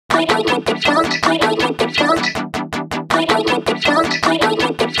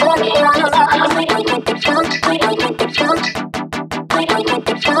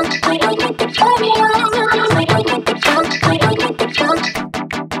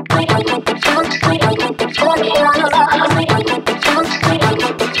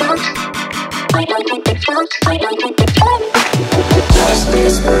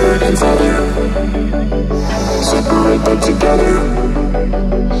Separate but together,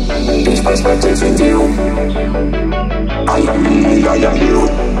 each perspective in view. I am me, I am you.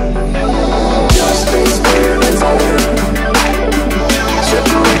 Justice, spirit, and fire.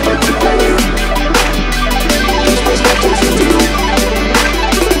 Separate but together, each perspective in view.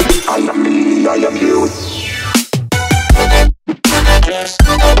 I am me, I am you.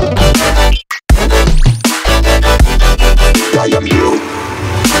 I am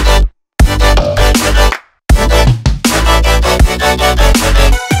you.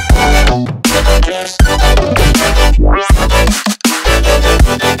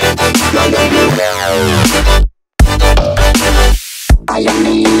 I am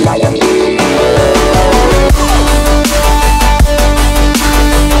me, I am you.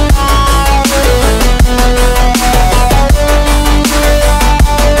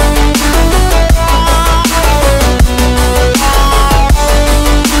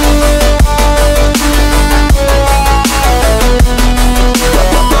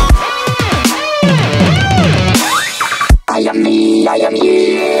 I am me, I am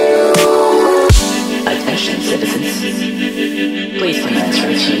you. Attention citizens, please commence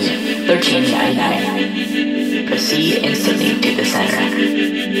routine 1399. Proceed instantly to the center.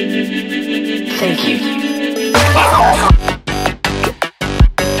 Thank you.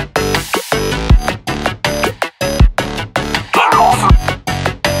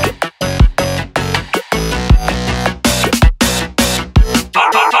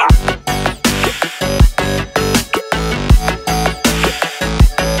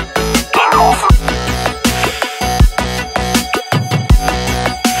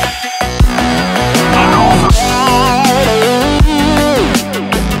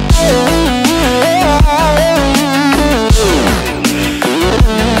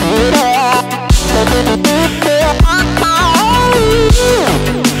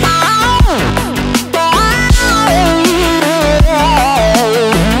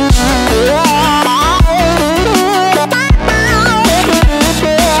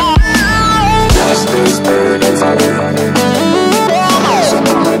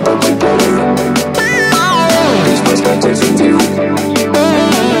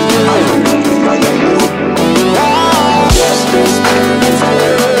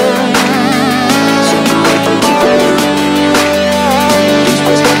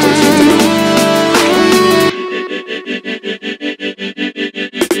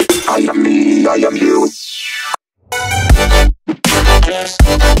 I am me, I am you.